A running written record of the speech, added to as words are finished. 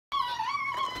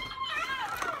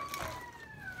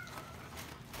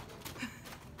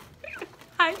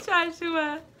Hi,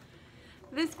 Joshua.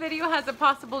 This video has a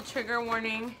possible trigger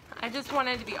warning. I just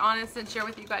wanted to be honest and share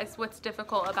with you guys what's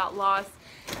difficult about loss.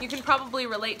 You can probably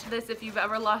relate to this if you've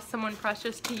ever lost someone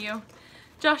precious to you.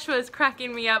 Joshua is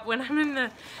cracking me up when I'm in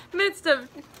the midst of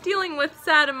dealing with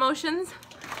sad emotions.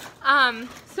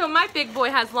 So my big boy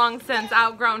has long since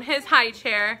outgrown his high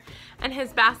chair and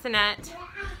his bassinet.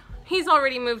 He's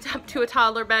already moved up to a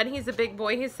toddler bed. He's a big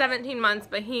boy. He's 17 months,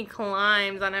 but he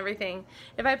climbs on everything.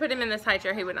 If I put him in this high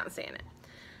chair, he would not stay in it.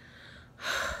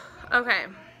 Okay.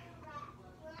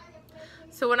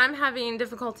 So what I'm having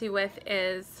difficulty with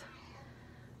is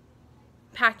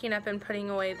packing up and putting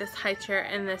away this high chair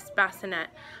and this bassinet.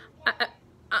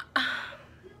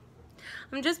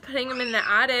 I'm just putting them in the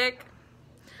attic.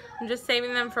 I'm just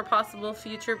saving them for possible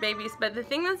future babies. But the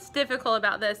thing that's difficult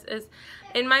about this is,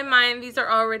 in my mind, these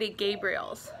are already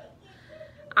Gabriel's.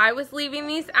 I was leaving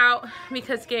these out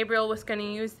because Gabriel was going to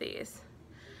use these.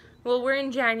 Well, we're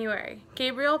in January.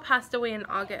 Gabriel passed away in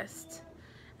August.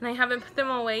 And I haven't put them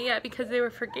away yet because they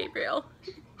were for Gabriel.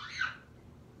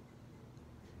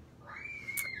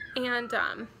 And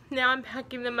now I'm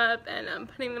packing them up and I'm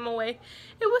putting them away.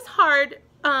 It was hard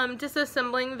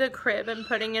disassembling the crib and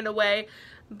putting it away,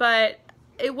 but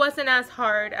it wasn't as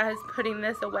hard as putting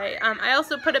this away. I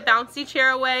also put a bouncy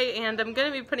chair away, and I'm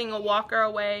going to be putting a walker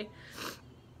away.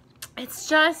 It's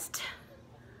just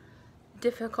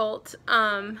difficult.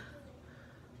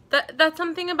 That's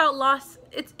something about loss.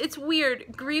 It's weird.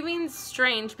 Grieving's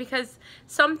strange because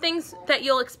some things that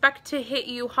you'll expect to hit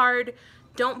you hard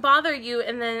don't bother you,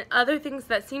 and then other things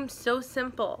that seem so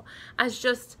simple as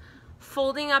just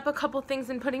folding up a couple things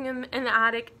and putting them in the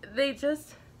attic,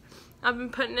 I've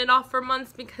been putting it off for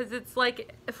months because it's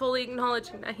like fully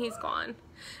acknowledging that he's gone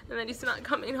and that he's not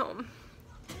coming home.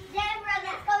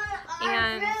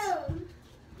 And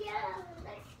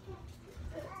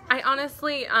I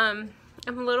honestly, I'm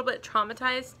a little bit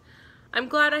traumatized. I'm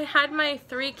glad I had my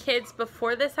 3 kids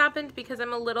before this happened because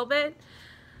I'm a little bit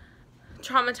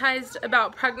traumatized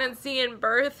about pregnancy and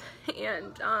birth,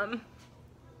 and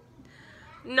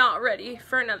not ready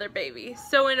for another baby.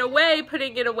 So in a way,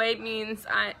 putting it away means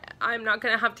I'm not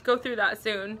gonna have to go through that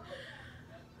soon.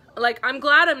 Like, I'm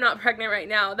glad I'm not pregnant right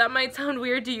now. That might sound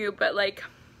weird to you, but like,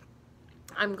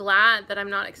 I'm glad that I'm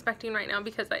not expecting right now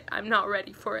because I'm not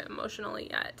ready for it emotionally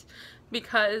yet,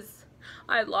 because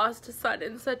I lost a son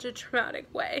in such a traumatic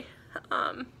way.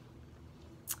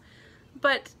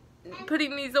 But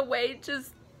putting these away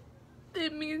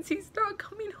it means he's not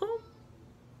coming home.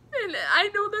 And I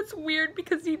know that's weird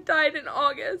because he died in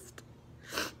August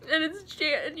and it's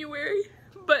January,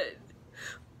 but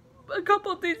a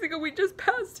couple of days ago we just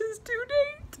passed his due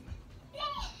date.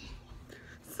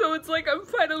 So it's like I'm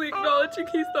finally acknowledging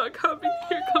he's not coming.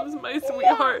 Here comes my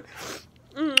sweetheart.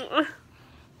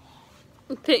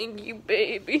 Thank you,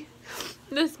 baby.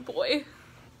 This boy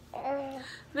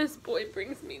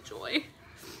brings me joy.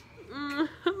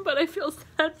 But I feel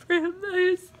sad for him that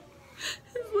his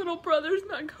little brother's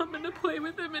not coming to play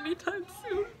with him anytime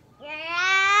soon.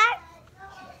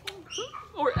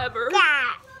 Or ever.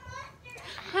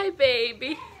 Hi,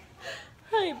 baby.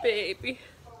 Hi, baby.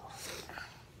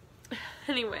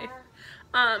 Anyway,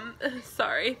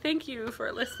 sorry. Thank you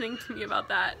for listening to me about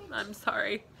that. I'm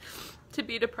sorry to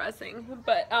be depressing,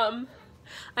 but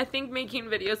I think making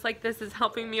videos like this is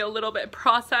helping me a little bit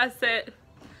process it.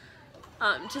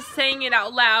 Just saying it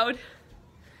out loud.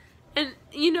 And,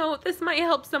 you know, this might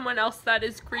help someone else that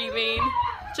is grieving.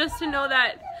 Just to know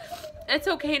that it's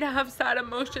okay to have sad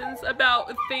emotions about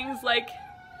things like,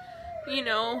 you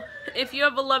know, if you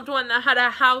have a loved one that had a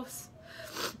house,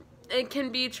 it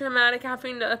can be traumatic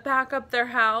having to pack up their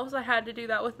house. I had to do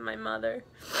that with my mother.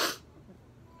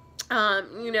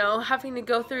 You know, having to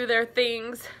go through their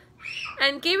things.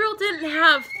 And Gabriel didn't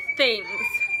have things.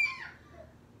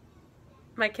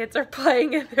 My kids are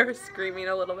playing and they're screaming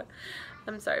a little bit.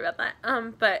 I'm sorry about that.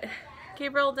 But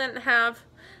Gabriel didn't have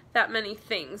that many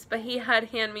things, but he had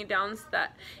hand-me-downs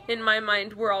that, in my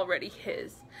mind, were already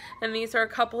his. And these are a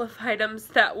couple of items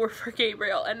that were for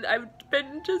Gabriel, and I've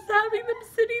been just having them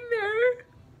sitting there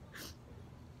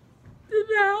in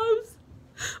the house,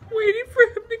 waiting for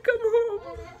him to come home.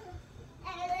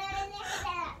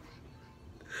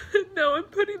 And now I'm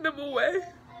putting them away.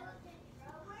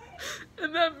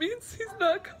 And that means he's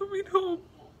not coming home.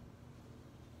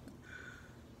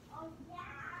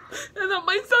 And that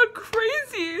might sound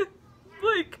crazy,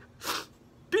 like,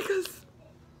 because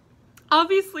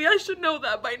obviously I should know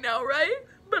that by now, right?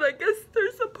 But I guess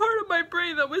there's a part of my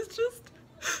brain that was just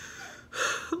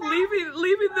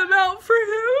leaving them out for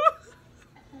him.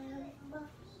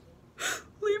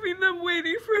 Leaving them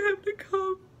waiting for him to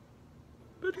come.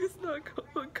 But Daddy's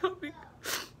not coming.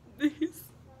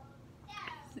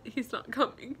 He's not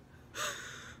coming.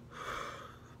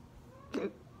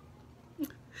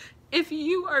 If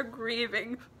you are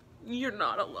grieving, you're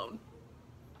not alone.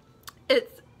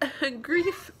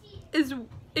 Grief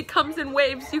it comes in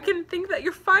waves. You can think that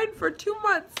you're fine for 2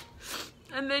 months,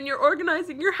 and then you're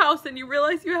organizing your house and you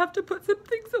realize you have to put some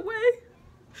things away,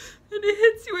 and it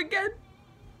hits you again.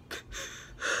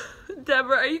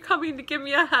 Deborah, are you coming to give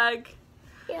me a hug?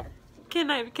 Yeah. Can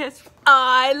I have a kiss?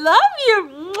 I love you.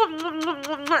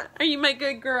 Are you my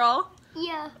good girl?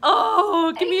 Yeah.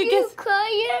 Oh, give me a kiss. Are you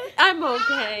crying? I'm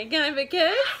okay. Can I have a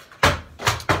kiss?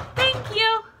 Thank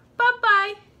you.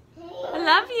 Bye-bye. I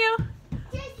love you.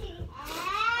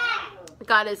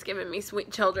 God has given me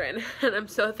sweet children, and I'm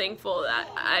so thankful that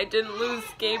I didn't lose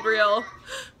Gabriel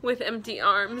with empty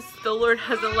arms. The Lord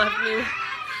hasn't left me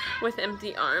with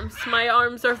empty arms. My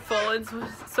arms are full, and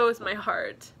so is my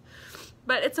heart.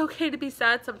 But it's okay to be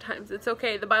sad sometimes. It's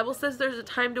okay. The Bible says there's a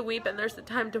time to weep and there's a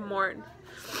time to mourn.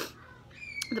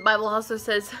 The Bible also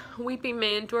says weeping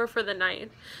may endure for the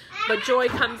night, but joy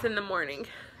comes in the morning.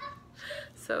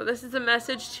 So this is a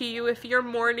message to you. If you're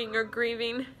mourning or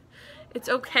grieving, it's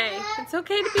okay. It's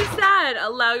okay to be sad.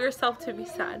 Allow yourself to be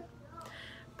sad.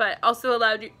 But also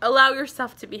allow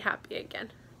yourself to be happy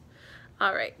again.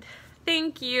 All right.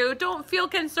 Thank you. Don't feel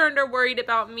concerned or worried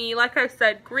about me. Like I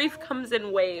said, grief comes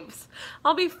in waves.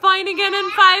 I'll be fine again in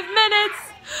 5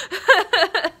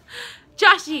 minutes.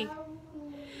 Joshy.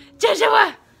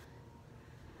 Joshua.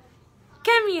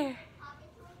 Come here.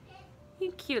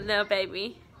 You cute little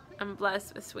baby. I'm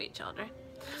blessed with sweet children.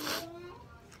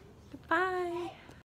 Goodbye.